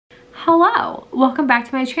Hello, welcome back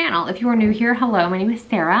to my channel. If you are new here, hello, my name is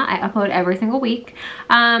Sarah. I upload every single week.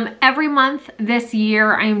 Every month this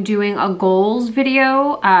year I'm doing a goals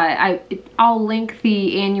video. I'll link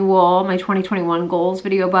the annual, my 2021 goals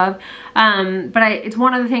video above. It's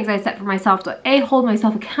one of the things I set for myself to A, hold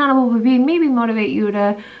myself accountable, but B, maybe motivate you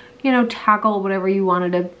to, tackle whatever you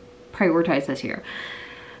wanted to prioritize this year.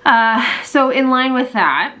 So in line with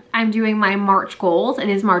that, I'm doing my March goals. It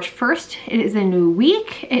is March 1st. It is a new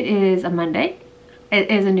week. It is a Monday.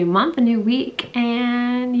 It is a new month, a new week,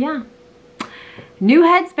 and yeah. New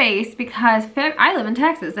headspace because I live in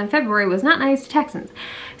Texas and February was not nice to Texans.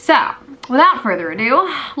 So without further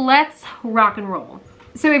ado, let's rock and roll.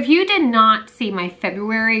 So if you did not see my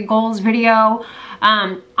February goals video,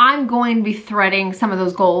 I'm going to be threading some of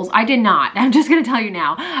those goals. I did not. I'm just going to tell you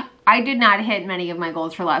now. I did not hit many of my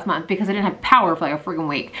goals for last month because I didn't have power for like a freaking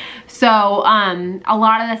week. So a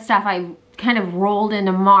lot of the stuff I kind of rolled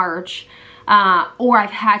into March, or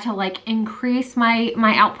I've had to like increase my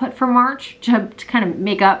output for March to kind of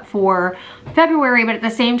make up for February, but at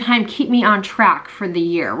the same time keep me on track for the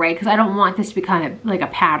year, right? Because I don't want this to become like a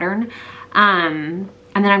pattern. And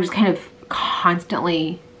then I'm just kind of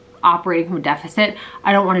constantly operating from a deficit.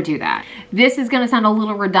 I don't want to do that. This is going to sound a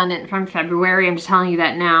little redundant from February. I'm just telling you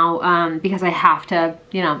that now because I have to,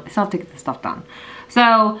 I still have to get this stuff done.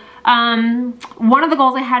 So one of the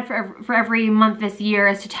goals I had for every month this year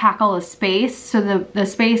is to tackle a space. So the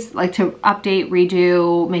space, like to update,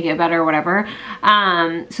 redo, make it better, whatever.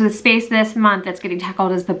 So the space this month that's getting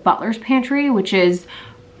tackled is the butler's pantry, which is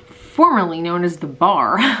formerly known as the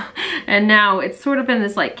bar. And now it's sort of been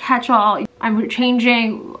this like catch-all. I'm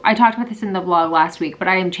changing, I talked about this in the vlog last week, but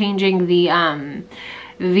I am changing the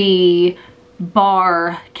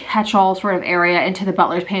bar catch-all sort of area into the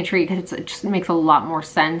butler's pantry because it just makes a lot more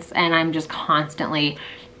sense, and I'm just constantly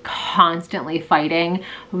fighting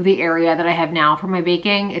with the area that I have now for my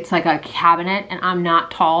baking. It's like a cabinet and I'm not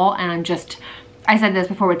tall, and I said this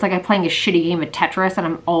before, it's like I'm playing a shitty game of Tetris and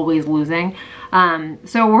I'm always losing.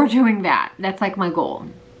 So we're doing that. That's like my goal.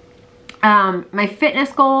 My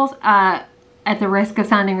fitness goals, at the risk of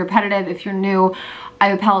sounding repetitive, if you're new, I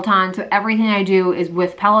have a Peloton, so everything I do is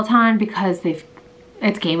with Peloton because it's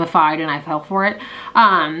gamified and I fell for it.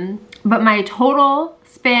 But my total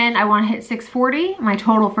spin, I want to hit 640. My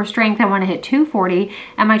total for strength, I want to hit 240.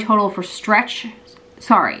 And my total for spin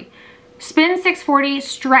 640,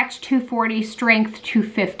 stretch 240, strength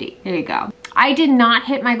 250. There you go. I did not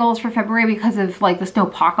hit my goals for February because of like the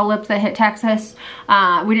snowpocalypse that hit Texas.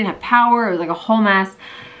 We didn't have power. It was like a whole mess.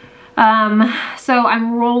 So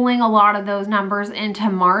I'm rolling a lot of those numbers into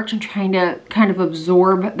March and trying to kind of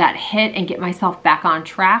absorb that hit and get myself back on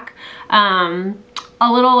track. A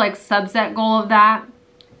little like subset goal of that.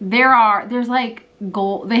 There's like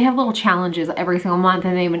they have little challenges every single month,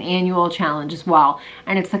 and they have an annual challenge as well.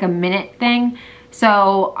 And it's like a minute thing.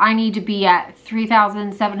 So I need to be at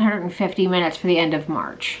 3,750 minutes for the end of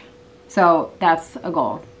March. So that's a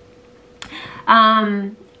goal.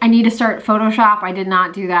 I need to start Photoshop. I did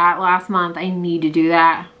not do that last month. I need to do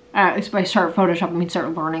that. By start Photoshop, I mean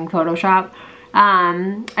start learning Photoshop.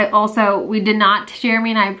 We did not,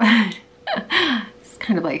 Jeremy and I, it's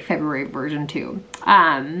kind of like February version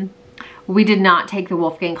 2. We did not take the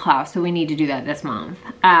Wolfgang class, so we need to do that this month.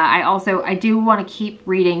 I do want to keep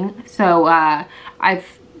reading, so I've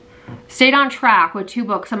stayed on track with 2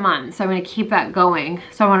 books a month, so I'm going to keep that going.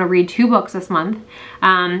 So I want to read 2 books this month.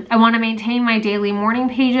 I want to maintain my daily morning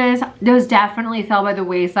pages. Those definitely fell by the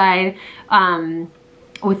wayside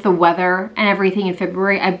with the weather and everything in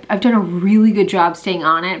February. I've done a really good job staying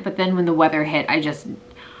on it, but then when the weather hit, I just,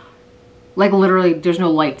 like literally there's no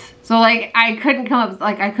lights. So like I couldn't come up,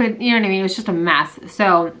 like I could, you know what I mean? It was just a mess.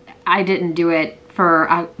 So I didn't do it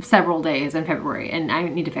for several days in February, and I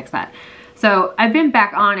need to fix that. So I've been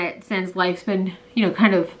back on it since life's been,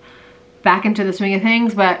 kind of back into the swing of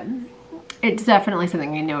things, but it's definitely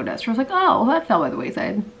something I noticed. I was like, oh, well, that fell by the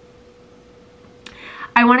wayside.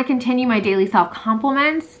 I want to continue my daily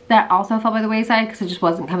self-compliments. That also fell by the wayside because it just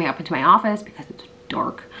wasn't coming up into my office because it's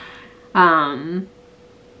dark.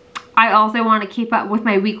 I also want to keep up with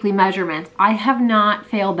my weekly measurements. I have not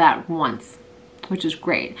failed that once, which is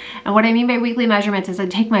great. And what I mean by weekly measurements is I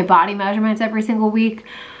take my body measurements every single week.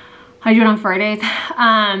 I do it on Fridays.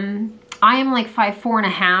 I am like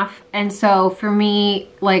 5'4.5", and so for me,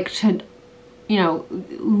 like to,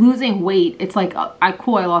 losing weight, it's like I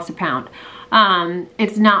lost a pound.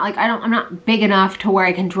 It's not like I'm not big enough to where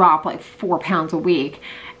I can drop like 4 pounds a week,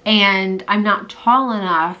 and I'm not tall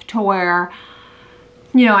enough to where,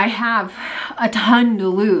 I have a ton to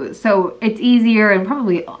lose. So it's easier and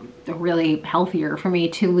probably really healthier for me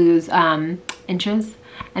to lose inches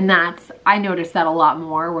And I noticed that a lot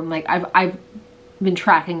more when like I've been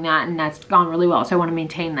tracking that, and that's gone really well. So I want to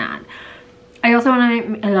maintain that. I also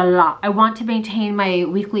want to maintain my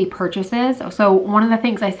weekly purchases. So one of the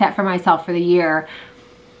things I set for myself for the year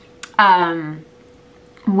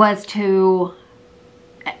was to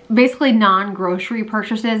basically non-grocery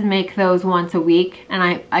purchases, make those once a week,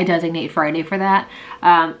 and I designate Friday for that.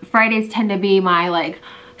 Fridays tend to be my like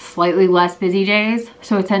slightly less busy days,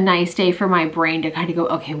 so it's a nice day for my brain to kind of go,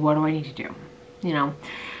 okay, what do I need to do, you know?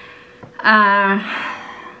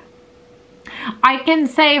 I can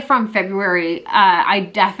say from February, I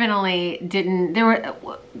definitely didn't,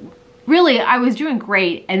 I was doing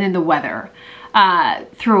great, and then the weather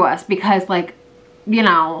threw us, because like, you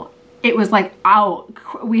know, it was like, oh,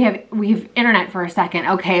 we have internet for a second.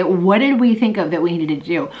 Okay, what did we think of that we needed to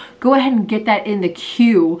do? Go ahead and get that in the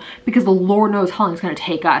queue, because the Lord knows how long it's gonna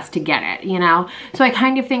take us to get it, you know? So I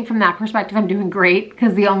kind of think from that perspective, I'm doing great,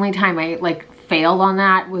 because the only time I like failed on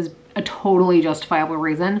that was a totally justifiable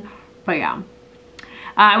reason. But yeah.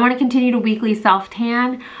 I want to continue to weekly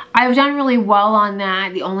self-tan. I've done really well on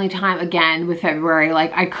that. The only time, again, with February,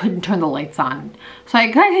 like I couldn't turn the lights on. So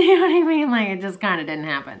I couldn't, you know what I mean? Like it just kind of didn't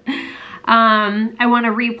happen. I want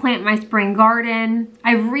to replant my spring garden.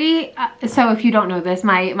 So if you don't know this,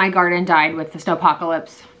 my garden died with the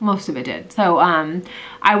snowpocalypse. Most of it did. So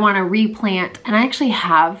I want to replant, and I actually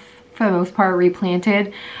have, for the most part,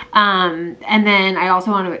 replanted. And then I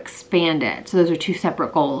also want to expand it. So those are two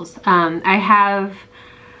separate goals.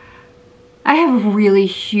 I have really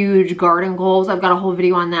huge garden goals. I've got a whole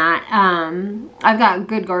video on that. I've got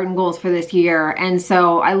good garden goals for this year. And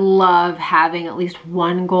so I love having at least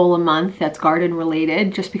one goal a month that's garden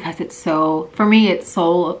related, just because it's so, for me, it's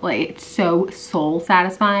so soul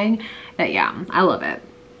satisfying that, yeah, I love it.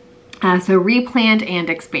 So replant and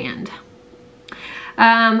expand.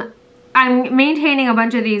 I'm maintaining a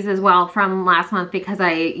bunch of these as well from last month, because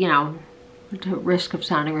you know, at risk of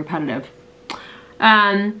sounding repetitive.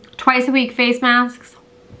 Twice a week face masks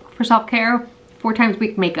for self-care, 4 times a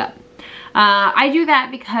week makeup. I do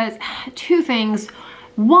that because two things.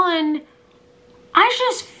 One, I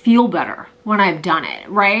just feel better when I've done it,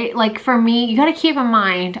 right? Like for me, you gotta keep in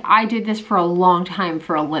mind, I did this for a long time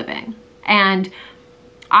for a living, and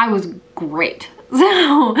I was great.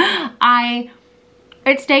 So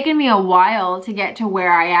it's taken me a while to get to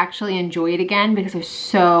where I actually enjoy it again, because I was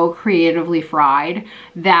so creatively fried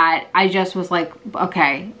that I just was like,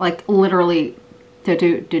 okay, like literally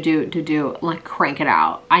like crank it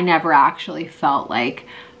out. I never actually felt like,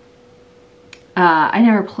 I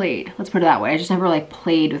never played, let's put it that way. I just never like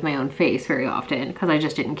played with my own face very often, because I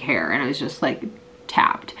just didn't care, and I was just like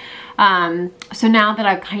tapped. So now that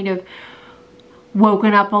I've kind of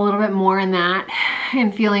woken up a little bit more in that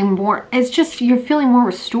and feeling more, it's just, you're feeling more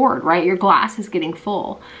restored, right? Your glass is getting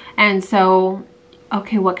full. And so,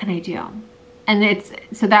 okay, what can I do? And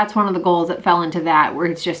so that's one of the goals that fell into that, where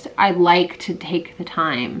it's just, I like to take the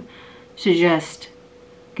time to just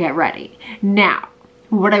get ready. Now,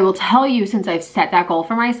 what I will tell you, since I've set that goal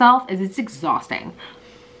for myself, is it's exhausting.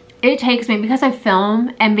 It takes me, because I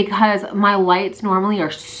film and because my lights normally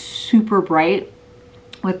are super bright,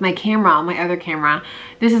 with my camera, my other camera,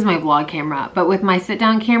 this is my vlog camera, but with my sit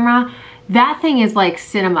down camera, that thing is like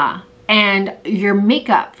cinema, and your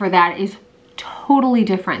makeup for that is totally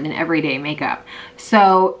different than everyday makeup.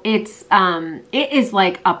 So it is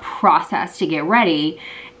like a process to get ready,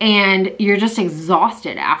 and you're just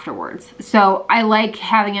exhausted afterwards. So I like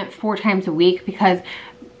having it 4 times a week, because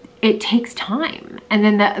it takes time. And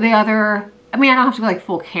then the other, I mean, I don't have to go like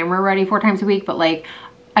full camera ready 4 times a week, but like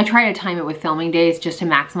I try to time it with filming days just to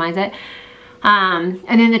maximize it. And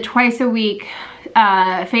then the twice a week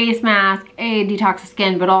face mask, detox the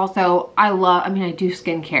skin, but also I do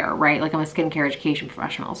skincare, right? Like I'm a skincare education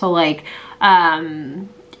professional. So like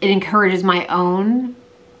it encourages my own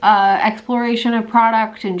exploration of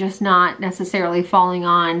product, and just not necessarily falling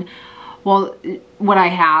on, well, what I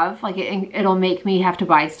have. Like it'll make me have to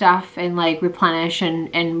buy stuff and like replenish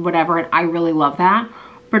and whatever. And I really love that.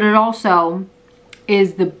 But it also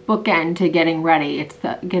is the bookend to getting ready. It's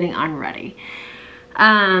the getting unready.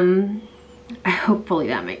 Hopefully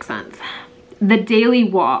that makes sense. The daily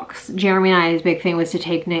walks. Jeremy and I's big thing was to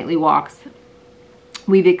take nightly walks.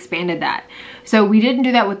 We've expanded that. So we didn't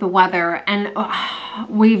do that with the weather, and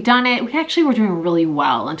we've done it. We actually were doing really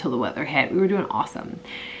well until the weather hit. We were doing awesome.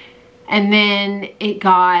 And then it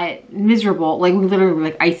got miserable. Like we literally were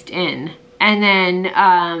like iced in.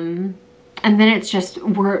 And then it's just,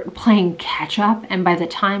 we're playing catch up. And by the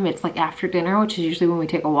time it's like after dinner, which is usually when we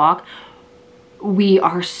take a walk, we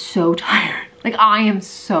are so tired. Like I am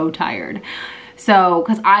so tired. So,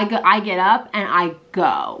 cause I get up and I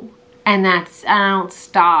go, and I don't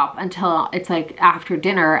stop until it's like after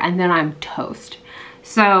dinner, and then I'm toast.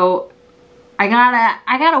 So I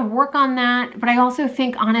gotta work on that. But I also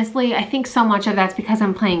think, honestly, I think so much of that's because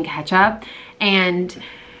I'm playing catch up, and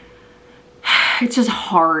it's just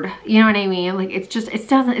hard. You know what I mean? Like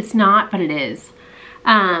it's not, but it is.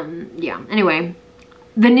 Yeah, anyway,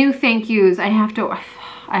 the new thank yous, I have to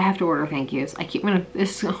order thank yous.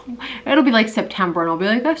 It'll be like September and I'll be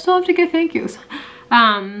like, I still have to get thank yous.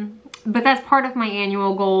 But that's part of my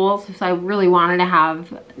annual goals. So I really wanted to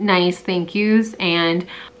have nice thank yous. And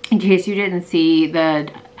in case you didn't see I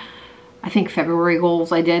think February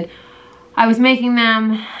goals I did, I was making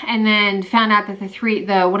them and then found out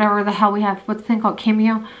that whatever the hell we have, what's the thing called,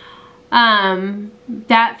 Cameo?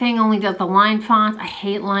 That thing only does the line fonts. I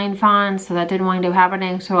hate line fonts, so that didn't wind up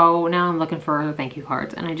happening. So now I'm looking for thank you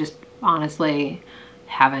cards, and I just honestly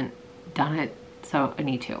haven't done it, so I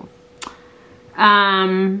need to.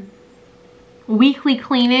 Weekly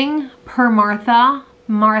cleaning per Martha.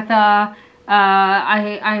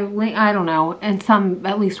 I don't know, in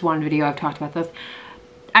at least one video I've talked about this.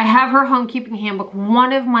 I have her homekeeping handbook.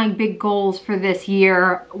 One of my big goals for this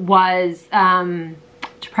year was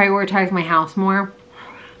to prioritize my house more.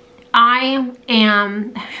 I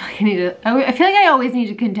feel like I always need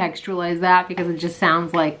to contextualize that, because it just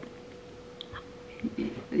sounds like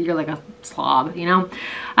you're like a slob, you know?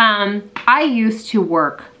 I used to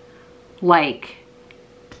work like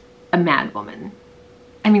a mad woman.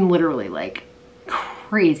 I mean, literally like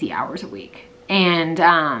crazy hours a week. And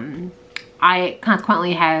I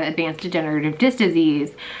consequently had advanced degenerative disc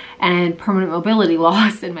disease and permanent mobility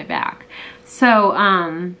loss in my back. So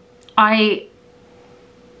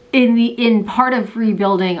in part of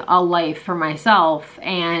rebuilding a life for myself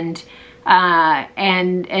and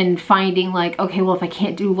finding like, okay, well, if I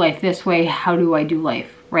can't do life this way, how do I do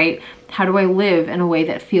life, right? How do I live in a way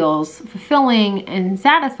that feels fulfilling and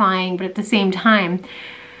satisfying, but at the same time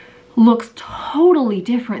looks totally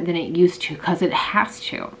different than it used to, because it has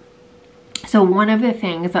to. So one of the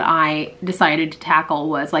things that I decided to tackle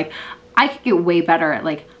was like, I could get way better at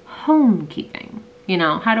like homekeeping. You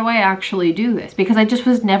know, how do I actually do this? Because I just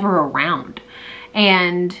was never around.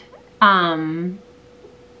 And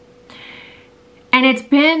it's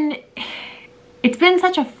been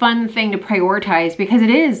such a fun thing to prioritize, because it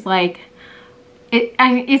is like,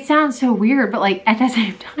 it sounds so weird, but like at the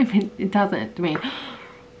same time, it doesn't to me.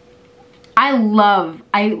 I love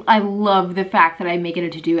the fact that I make it a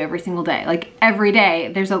to-do every single day. Like every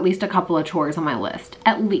day, there's at least a couple of chores on my list,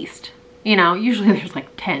 at least. You know, usually there's like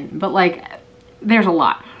 10, but like there's a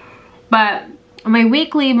lot. But my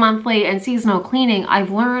weekly, monthly, and seasonal cleaning, I've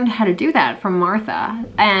learned how to do that from Martha.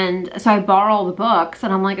 And so I bought all the books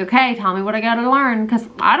and I'm like, okay, tell me what I gotta learn, because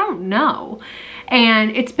I don't know.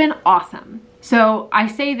 And it's been awesome. So I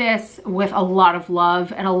say this with a lot of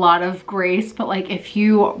love and a lot of grace, but like if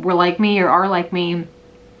you were like me or are like me,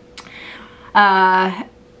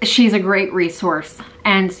 she's a great resource.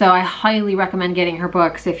 And so I highly recommend getting her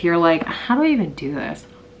books if you're like, how do I even do this?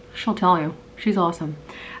 She'll tell you. She's awesome.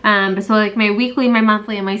 But so like my weekly, my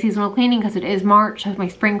monthly, and my seasonal cleaning, because it is March, that's my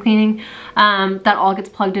spring cleaning, that all gets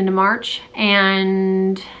plugged into March.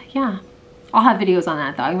 And yeah, I'll have videos on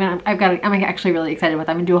that though. I'm actually really excited about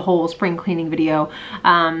that. I'm gonna do a whole spring cleaning video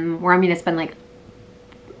where I'm gonna spend like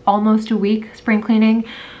almost a week spring cleaning.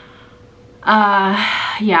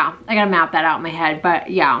 Yeah, I gotta map that out in my head,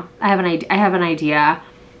 but yeah, I have an idea,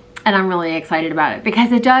 and I'm really excited about it,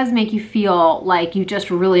 because it does make you feel like you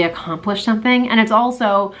just really accomplished something. And it's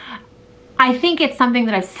also, I think it's something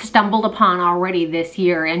that I've stumbled upon already this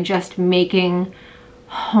year, and just making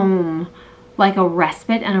home like a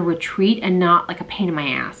respite and a retreat, and not like a pain in my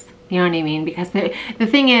ass. You know what I mean? Because the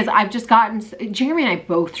thing is, I've just gotten, Jeremy and I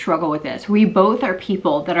both struggle with this. We both are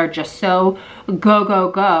people that are just so go, go,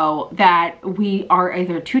 go, that we are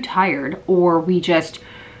either too tired, or we just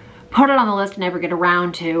put it on the list and never get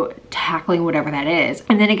around to tackling whatever that is.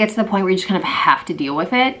 And then it gets to the point where you just kind of have to deal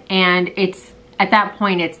with it. And it's, at that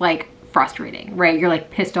point, it's like frustrating, right? You're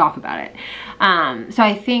like pissed off about it. So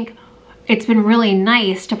I think it's been really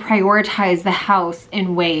nice to prioritize the house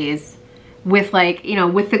in ways with like, you know,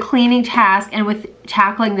 with the cleaning task and with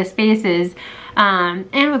tackling the spaces,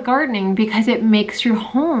 and with gardening, because it makes your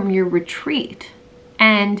home your retreat.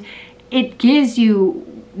 And it gives you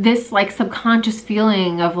this like subconscious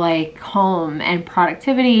feeling of like home and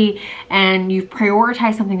productivity, and you've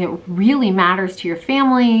prioritized something that really matters to your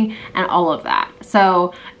family and all of that.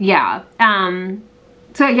 So yeah,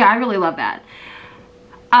 I really love that.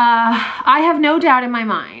 I have no doubt in my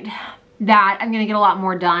mind that I'm gonna get a lot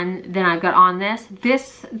more done than I've got on this.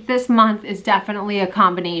 This month is definitely a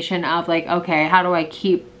combination of like, okay, how do I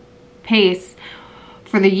keep pace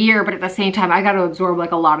for the year, but at the same time, I got to absorb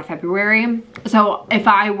like a lot of February. So if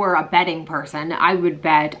I were a betting person, I would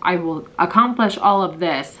bet I will accomplish all of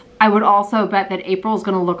this. I would also bet that April is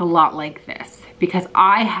going to look a lot like this, because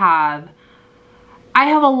I have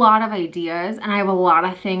a lot of ideas and I have a lot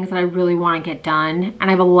of things that I really want to get done. And I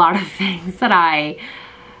have a lot of things that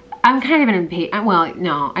I'm kind of an impatient, well,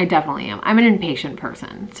 no, I definitely am. I'm an impatient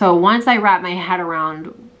person. So once I wrap my head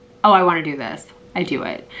around, oh, I want to do this, I do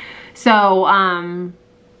it. So,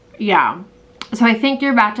 yeah. So I think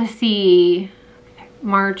you're about to see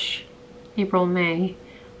March, April, May.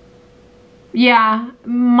 Yeah,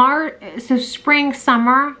 so spring,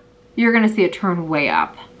 summer, you're going to see a turn way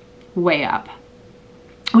up,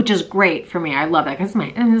 which is great for me. I love that because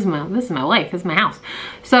this is my life, this is my house.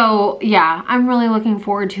 So yeah, I'm really looking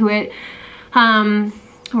forward to it.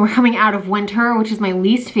 We're coming out of winter, which is my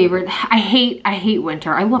least favorite. I hate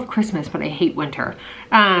winter. I love Christmas, but I hate winter.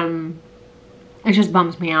 It just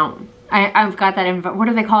bums me out. I've got that, what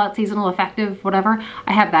do they call it? Seasonal affective, whatever.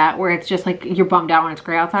 I have that where it's just like you're bummed out when it's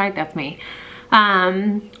gray outside. That's me.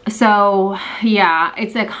 So yeah,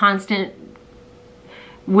 it's a constant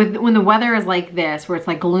when the weather is like this, where it's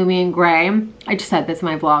like gloomy and gray. I just said this in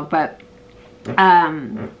my vlog, but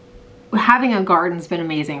having a garden's been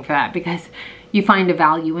amazing for that, because you find a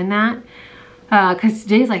value in that. Because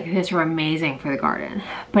days like this are amazing for the garden,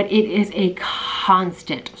 but it is a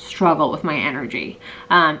constant struggle with my energy.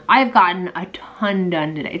 I've gotten a ton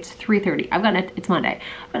done today. It's 3:30. It's Monday.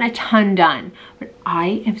 I've gotten a ton done, but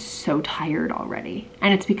I am so tired already,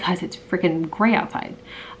 and it's because it's freaking gray outside.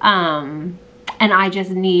 And I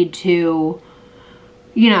just need to,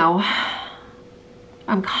 you know,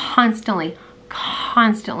 I'm constantly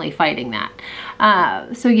fighting that.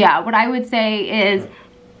 So yeah, what I would say is,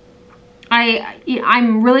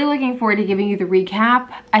 I'm really looking forward to giving you the recap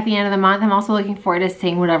at the end of the month. I'm also looking forward to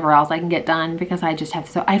seeing whatever else I can get done, because I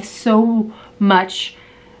have so much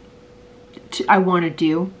I want to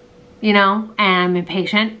do, you know, and I'm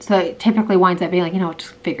impatient. So it typically winds up being like, you know,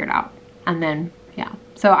 just figure it out. And then, yeah.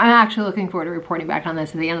 So I'm actually looking forward to reporting back on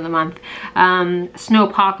this at the end of the month.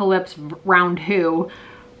 Snowpocalypse round 2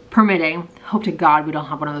 permitting. Hope to God we don't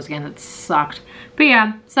have one of those again. That sucked. But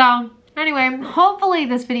yeah, so anyway, hopefully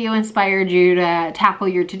this video inspired you to tackle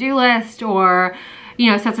your to-do list, or,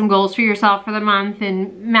 you know, set some goals for yourself for the month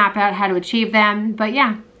and map out how to achieve them. But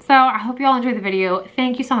yeah, so I hope you all enjoyed the video.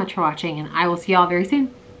 Thank you so much for watching, and I will see you all very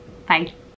soon. Bye.